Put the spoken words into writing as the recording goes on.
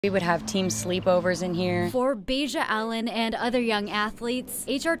We would have team sleepovers in here. For Beja Allen and other young athletes,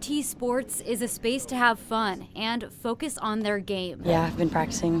 HRT Sports is a space to have fun and focus on their game. Yeah, I've been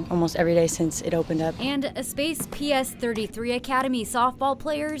practicing almost every day since it opened up. And a space PS 33 Academy softball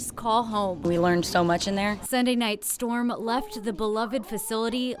players call home. We learned so much in there. Sunday night storm left the beloved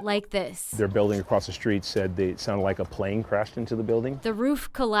facility like this. Their building across the street said it sounded like a plane crashed into the building. The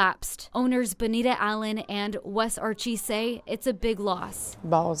roof collapsed. Owners Benita Allen and Wes Archie say it's a big loss.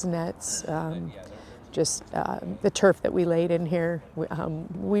 Balls, nets, the turf that we laid in here.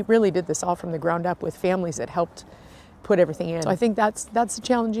 We really did this all from the ground up with families that helped put everything in. So I think that's the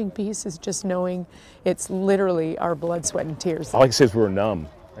challenging piece, is just knowing it's literally our blood, sweat, and tears. All I can say is we were numb.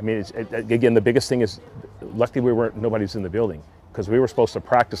 I mean, again, the biggest thing is, luckily nobody's in the building, because we were supposed to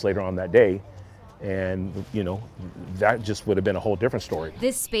practice later on that day. And, you know, that just would have been a whole different story.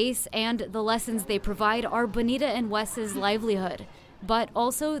 This space and the lessons they provide are Benita and Wes's livelihood, but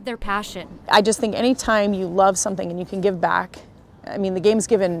also their passion. I just think anytime you love something and you can give back, I mean, the game's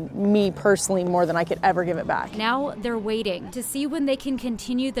given me personally more than I could ever give it back. Now they're waiting to see when they can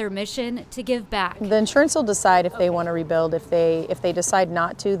continue their mission to give back. The insurance will decide if they want to rebuild. If they decide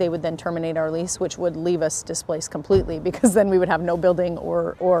not to, they would then terminate our lease, which would leave us displaced completely, because then we would have no building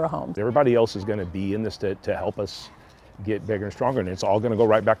or a home. Everybody else is going to be in this to help us get bigger and stronger, and it's all going to go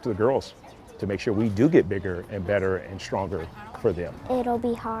right back to the girls to make sure we do get bigger and better and stronger for them. It'll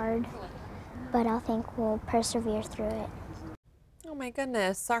be hard, but I think we'll persevere through it. Oh my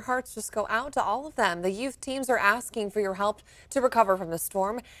goodness, our hearts just go out to all of them. The youth teams are asking for your help to recover from the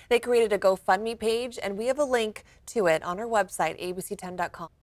storm. They created a GoFundMe page, and we have a link to it on our website, abc10.com.